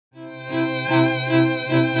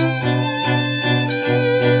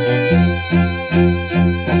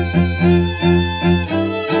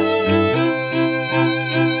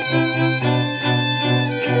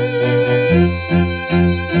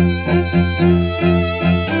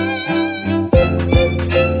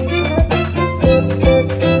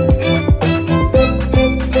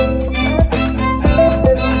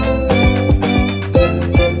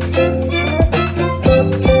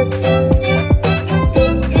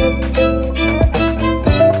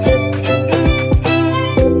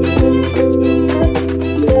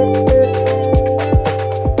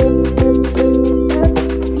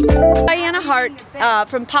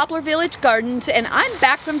from Poplar Village Gardens, and I'm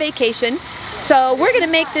back from vacation. So we're going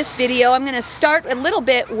to make this video. I'm going to start a little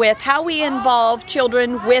bit with how we involve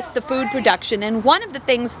children with the food production. And one of the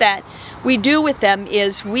things that we do with them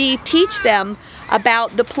is we teach them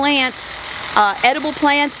about the plants, edible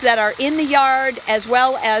plants that are in the yard, as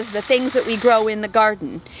well as the things that we grow in the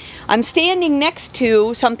garden. I'm standing next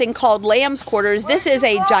to something called lamb's quarters. This is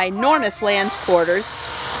a ginormous lamb's quarters.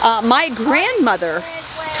 My grandmother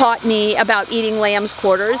taught me about eating lamb's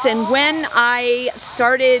quarters, and when I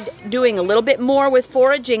started doing a little bit more with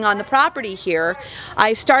foraging on the property here,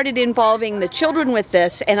 I started involving the children with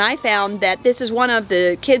this, and I found that this is one of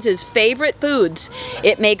the kids' favorite foods.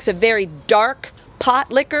 It makes a very dark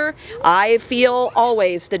pot liquor. I feel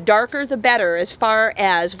always the darker the better as far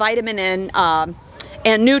as vitamin and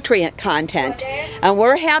nutrient content. And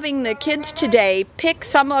we're having the kids today pick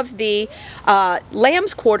some of the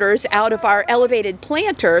lamb's quarters out of our elevated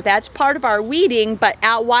planter. That's part of our weeding, but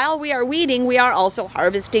while we are weeding, we are also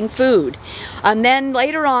harvesting food. And then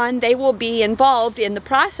later on, they will be involved in the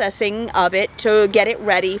processing of it to get it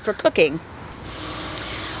ready for cooking.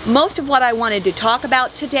 Most of what I wanted to talk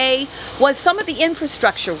about today was some of the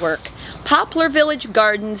infrastructure work. Poplar Village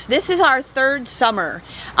Gardens, this is our third summer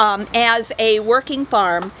as a working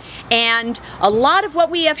farm, and a lot of what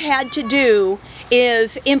we have had to do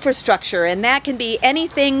is infrastructure, and that can be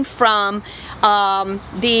anything from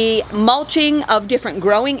the mulching of different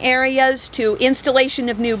growing areas to installation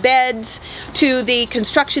of new beds to the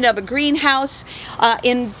construction of a greenhouse.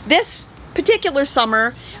 In this particular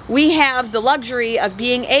summer, we have the luxury of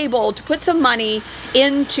being able to put some money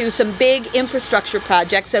into some big infrastructure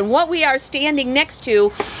projects, and what we are standing next to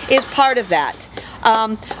is part of that.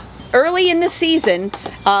 Early in the season,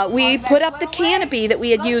 we put up the canopy that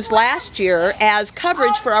we had used last year as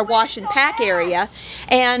coverage for our wash and pack area,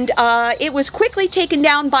 and it was quickly taken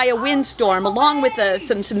down by a windstorm along with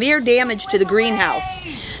some severe damage to the greenhouse.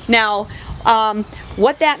 Now,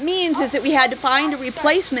 what that means is that we had to find a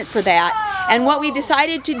replacement for that, and what we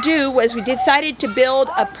decided to do was we decided to build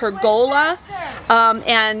a pergola,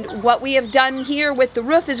 and what we have done here with the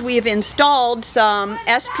roof is we have installed some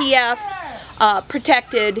SPF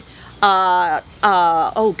protected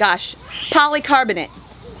polycarbonate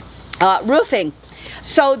roofing,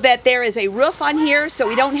 so that there is a roof on here so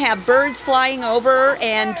we don't have birds flying over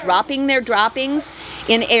and dropping their droppings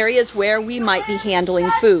in areas where we might be handling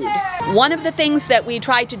food. One of the things that we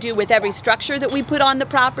try to do with every structure that we put on the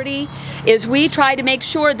property is we try to make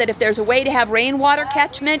sure that if there's a way to have rainwater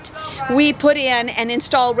catchment, we put in and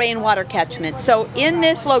install rainwater catchment. So in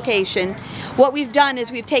this location, what we've done is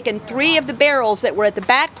we've taken 3 of the barrels that were at the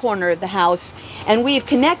back corner of the house, and we've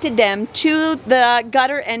connected them to the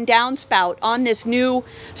gutter and downspout on this new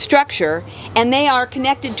structure, and they are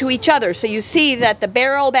connected to each other. So you see that the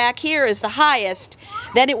barrel back here is the highest,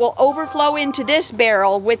 then it will overflow into this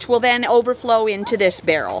barrel, which will then overflow into this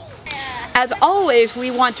barrel. As always, we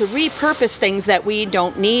want to repurpose things that we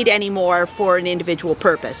don't need anymore for an individual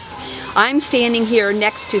purpose. I'm standing here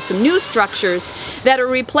next to some new structures that are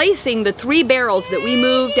replacing the 3 barrels that we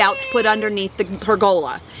moved out to put underneath the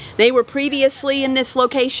pergola. They were previously in this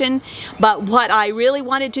location, but what I really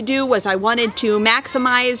wanted to do was I wanted to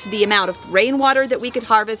maximize the amount of rainwater that we could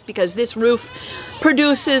harvest, because this roof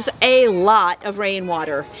produces a lot of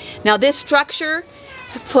rainwater. Now, this structure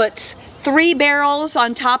puts 3 barrels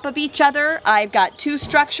on top of each other. I've got 2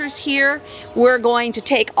 structures here. We're going to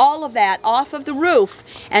take all of that off of the roof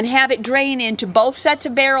and have it drain into both sets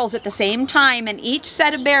of barrels at the same time, and each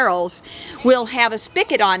set of barrels will have a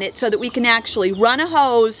spigot on it so that we can actually run a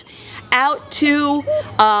hose out to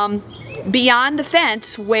beyond the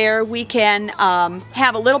fence, where we can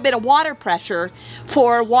have a little bit of water pressure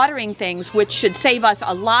for watering things, which should save us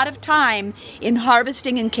a lot of time in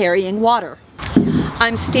harvesting and carrying water.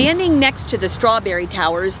 I'm standing next to the strawberry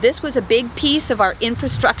towers. This was a big piece of our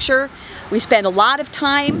infrastructure. We spent a lot of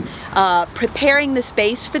time preparing the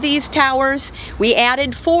space for these towers. We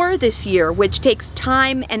added 4 this year, which takes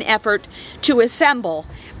time and effort to assemble.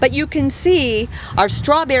 But you can see our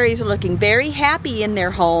strawberries are looking very happy in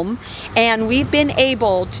their home, and we've been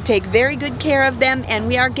able to take very good care of them, and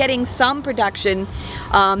we are getting some production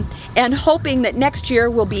and hoping that next year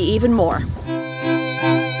will be even more.